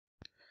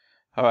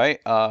All right,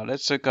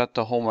 let's look at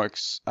the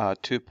homeworks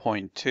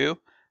 2.2,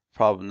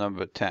 problem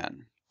number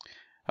 10.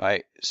 All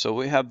right, so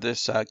we have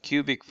this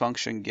cubic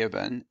function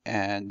given,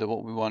 and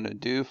what we want to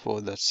do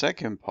for the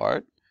second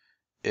part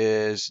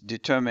is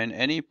determine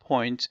any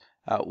point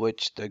at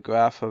which the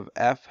graph of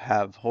f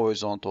have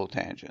horizontal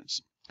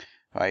tangents.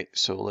 All right,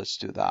 so let's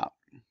do that.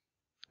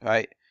 All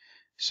right,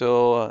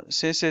 so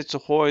since it's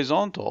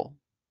horizontal,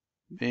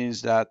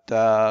 means that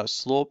the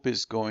slope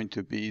is going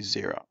to be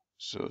 0.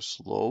 So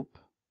slope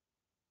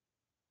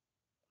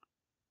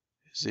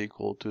is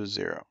equal to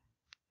 0,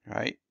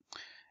 right?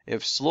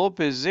 If slope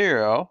is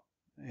 0,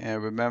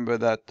 and remember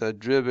that the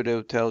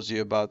derivative tells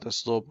you about the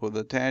slope of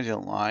the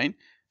tangent line,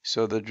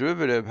 so the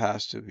derivative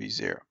has to be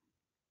 0,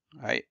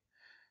 right?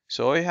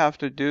 So all you have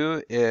to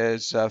do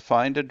is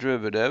find the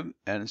derivative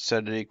and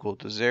set it equal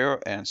to 0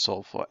 and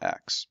solve for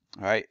x,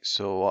 right?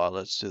 So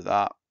let's do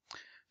that.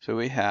 So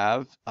we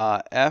have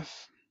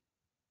f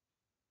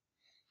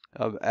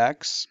of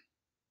x,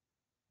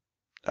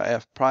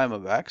 f prime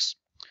of x,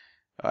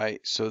 right?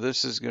 So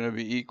this is going to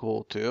be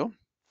equal to,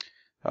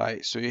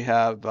 right? So you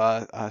have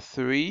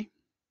 3x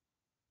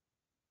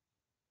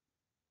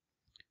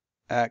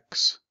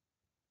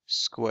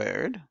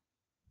squared,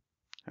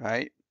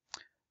 right?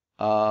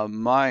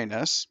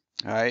 Minus,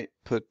 right?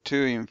 Put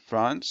 2 in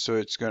front, so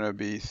it's going to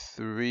be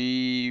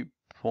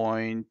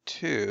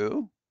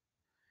 3.2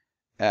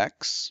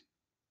 x,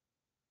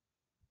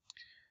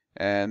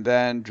 and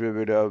then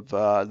derivative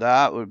of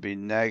that would be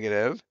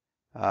negative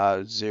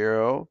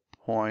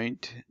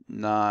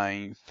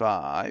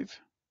 0.95,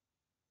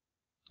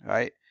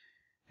 right?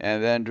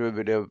 And then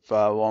derivative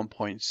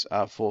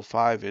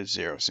 1.45 is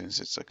 0 since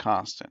it's a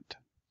constant.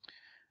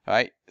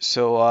 Right,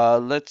 so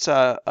let's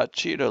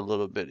cheat a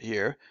little bit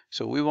here.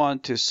 So we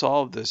want to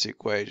solve this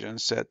equation,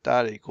 set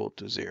that equal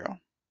to 0.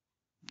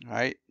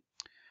 Right,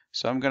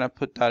 so I'm going to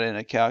put that in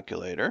a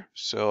calculator.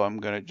 So I'm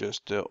going to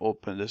just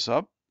open this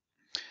up.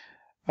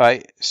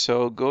 Right,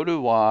 so go to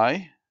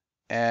y,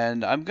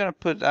 and I'm going to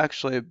put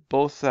actually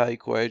both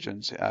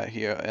equations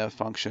here,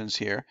 functions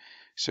here.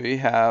 So you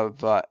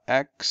have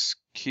x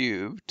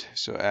cubed,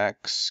 so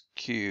x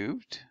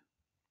cubed,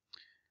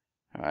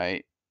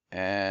 right,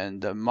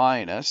 and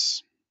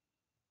minus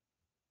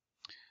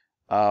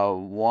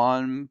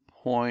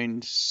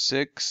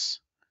 1.6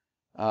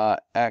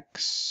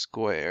 x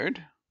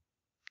squared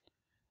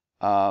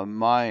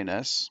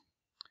minus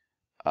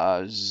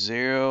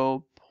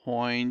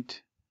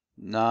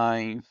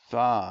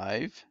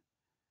 0.95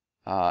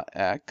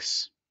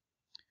 x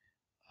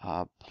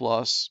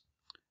plus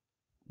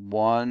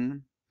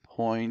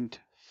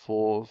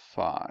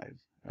 1.45,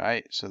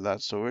 right? So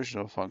that's the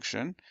original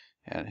function,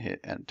 and hit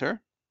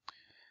enter.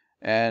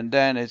 And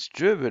then its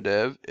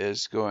derivative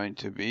is going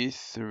to be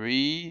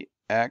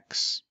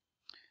 3x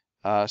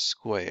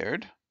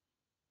squared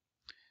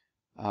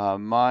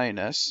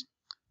minus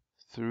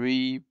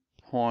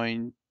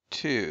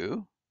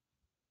 3.2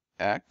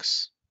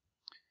 x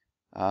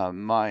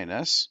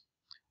minus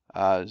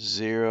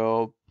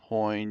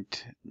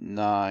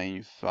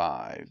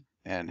 0.95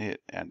 and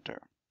hit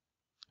enter.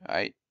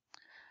 Right.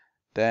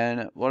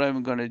 Then what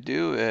I'm going to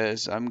do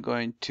is I'm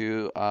going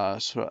to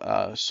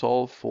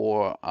solve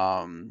for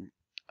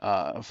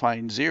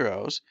find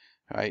zeros.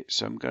 Right.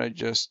 So I'm going to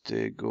just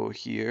go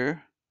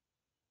here.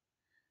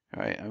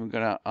 Right. I'm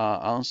going to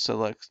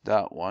unselect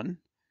that one.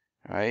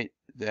 Right,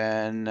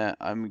 then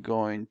I'm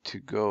going to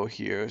go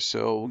here.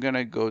 So we're going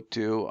to go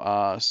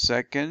to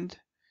second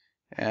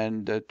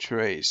and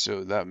trace.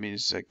 So that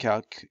means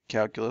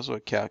calculus or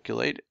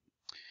calculate.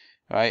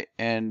 Right,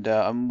 and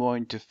I'm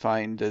going to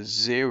find the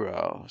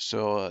 0.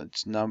 So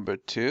it's number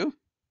 2.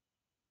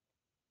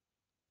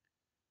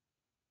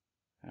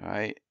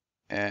 Right,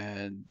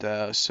 and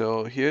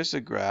so here's the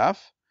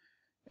graph.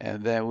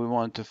 And then we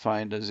want to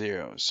find a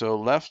 0. So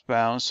left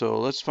bound. So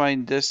let's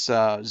find this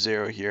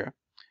 0 here.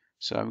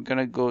 So I'm going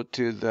to go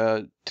to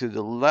the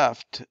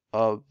left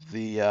of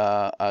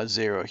the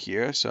 0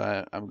 here.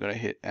 So I'm going to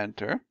hit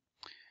enter.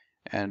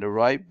 And the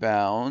right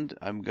bound,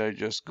 I'm going to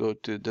just go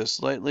to the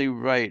slightly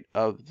right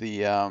of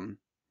the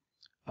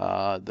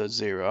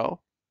 0.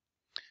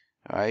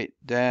 All right,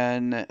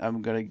 then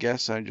I'm going to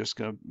guess I'm just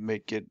going to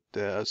make it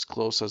as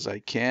close as I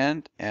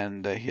can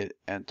and hit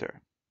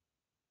enter.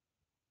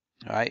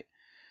 All right,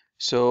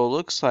 so it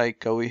looks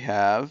like we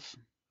have,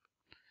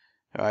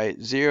 all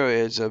right, 0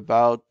 is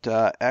about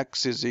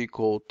x is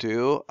equal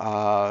to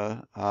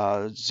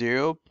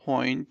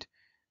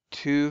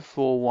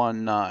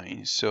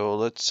 0.2419. So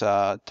let's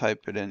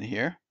type it in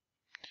here.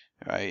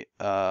 All right,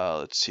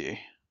 let's see.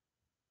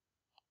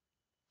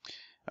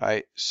 All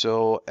right,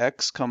 so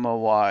x comma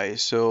y,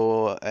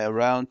 so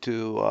around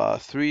to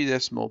 3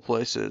 decimal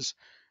places.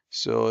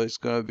 So it's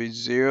going to be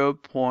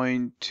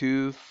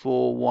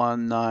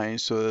 0.2419,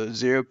 so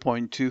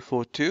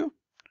 0.242.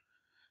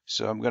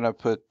 So I'm going to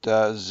put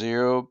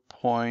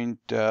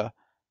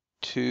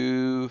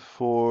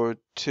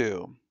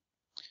 0.242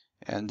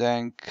 and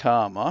then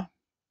comma.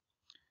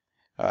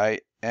 All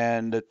right,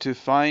 and to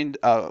find,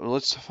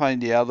 let's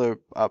find the other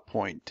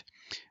point.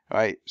 All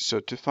right, so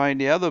to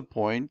find the other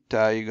point,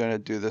 you're going to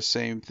do the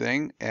same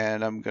thing,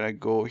 and I'm going to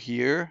go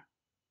here,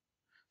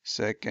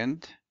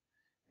 second,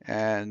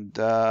 and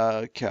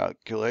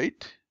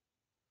calculate.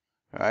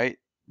 All right,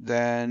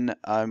 then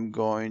I'm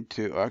going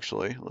to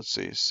actually, let's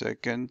see,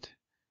 second,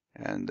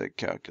 and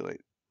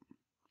calculate,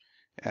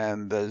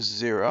 and the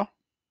 0. All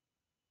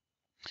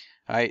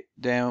right,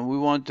 then we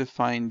want to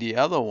find the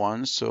other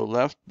one, so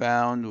left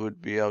bound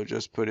would be, I'll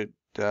just put it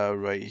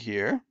right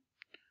here,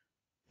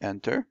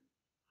 enter,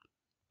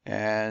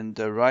 and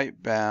the right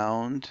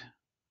bound,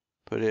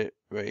 put it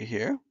right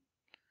here.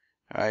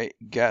 All right,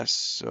 guess,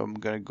 so I'm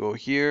going to go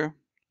here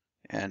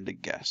and the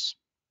guess.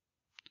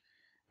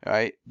 All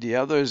right, the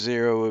other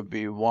 0 would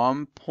be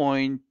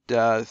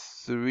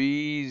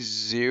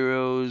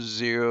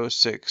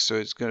 1.3006, so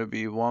it's going to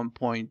be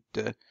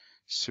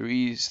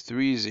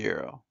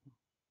 1.330.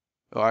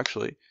 Oh,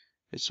 actually,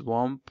 it's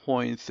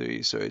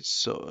 1.3,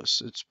 so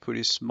it's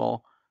pretty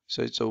small.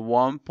 So it's a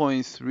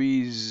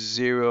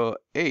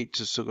 1.308,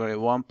 so going to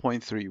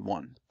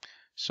 1.31.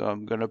 So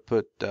I'm going to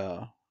put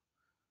oh,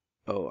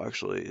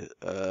 actually,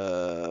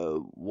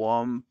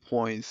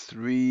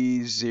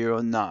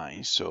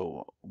 1.309.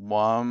 So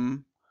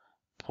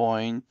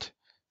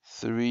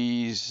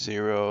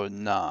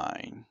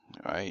 1.309.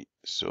 All right,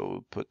 so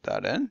we'll put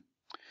that in.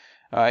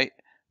 All right,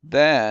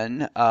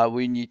 then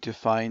we need to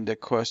find the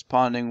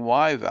corresponding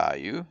y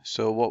value.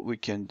 So what we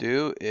can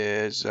do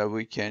is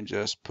we can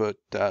just put,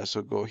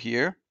 so go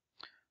here,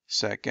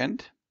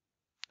 second,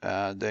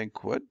 then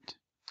quit.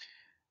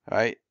 All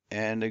right,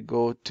 and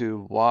go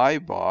to y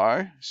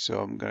bar. So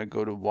I'm going to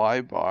go to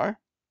y bar.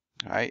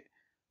 All right,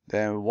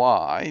 then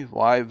y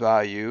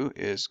value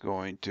is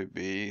going to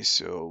be,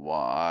 so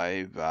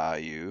y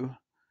value,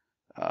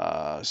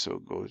 so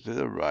go to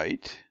the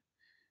right,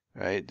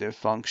 the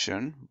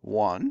function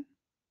 1.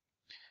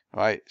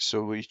 All right,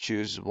 so we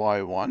choose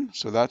y1,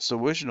 so that's the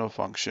original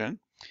function,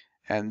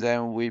 and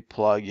then we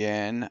plug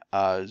in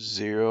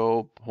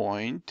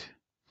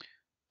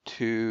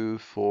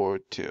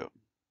 0.242.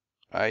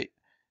 Right,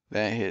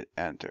 then hit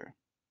enter.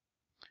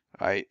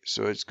 All right,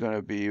 so it's going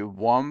to be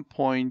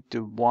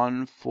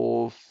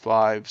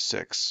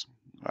 1.1456.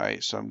 All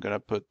right, so I'm going to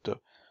put the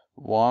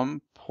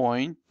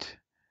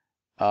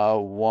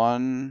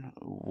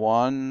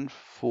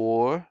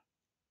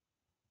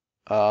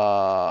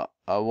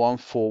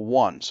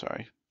 1.141,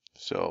 sorry.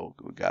 So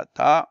we got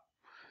that.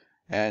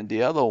 And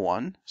the other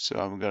one, so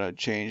I'm going to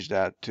change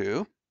that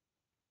too.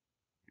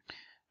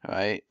 All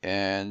right,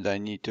 and I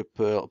need to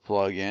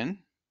plug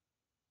in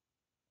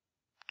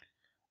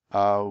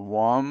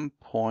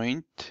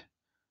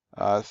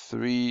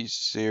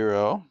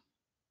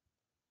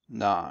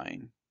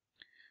 1.309.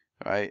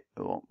 Right?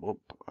 Oh,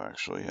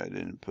 actually, I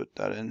didn't put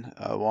that in.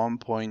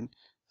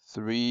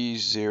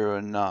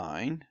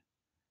 1.309,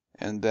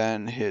 and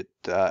then hit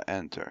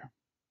enter.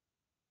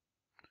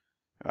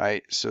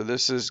 Right? So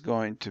this is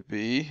going to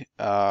be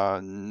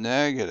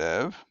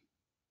negative.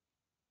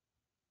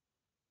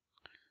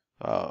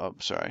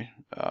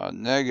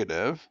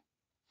 Negative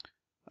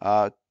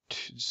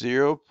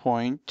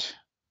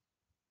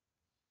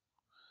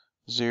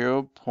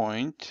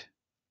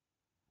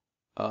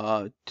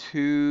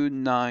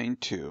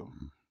 0.292.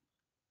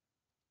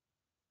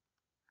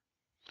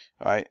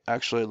 All right,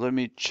 actually, let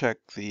me check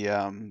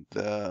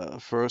the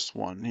first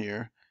one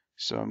here.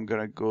 So I'm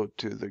gonna go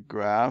to the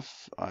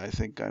graph. I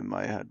think I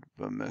might have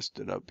messed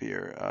it up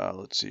here.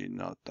 Let's see,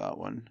 not that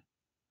one.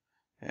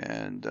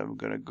 And I'm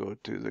gonna go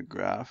to the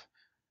graph.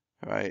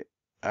 All right,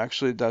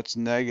 actually that's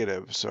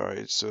negative.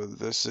 Sorry, so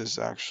this is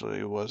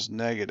actually was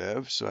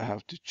negative. So I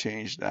have to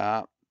change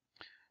that.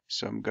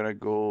 So I'm gonna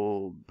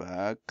go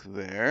back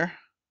there.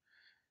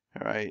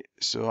 All right,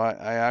 so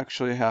I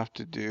actually have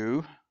to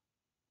do.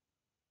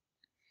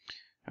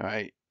 All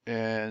right,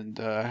 and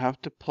I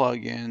have to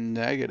plug in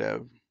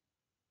negative.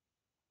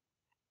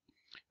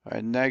 All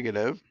right,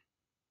 negative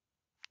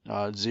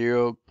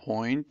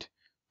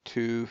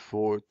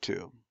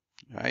 0.242.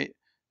 Right,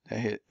 then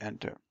hit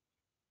enter.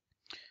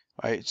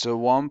 All right, so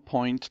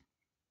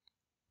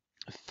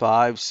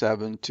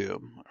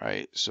 1.572.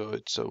 Right, so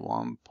it's a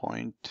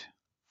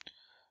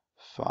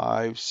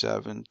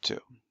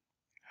 1.572.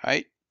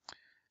 Right,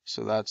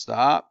 so that's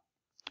that.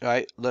 All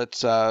right,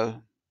 let's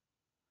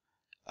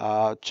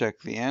check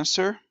the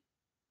answer.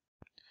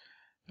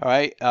 All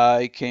right,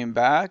 it came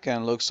back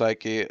and looks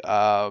like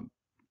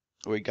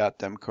we got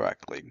them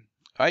correctly.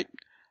 All right,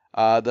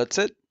 that's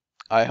it.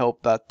 I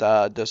hope that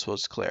this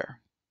was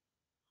clear.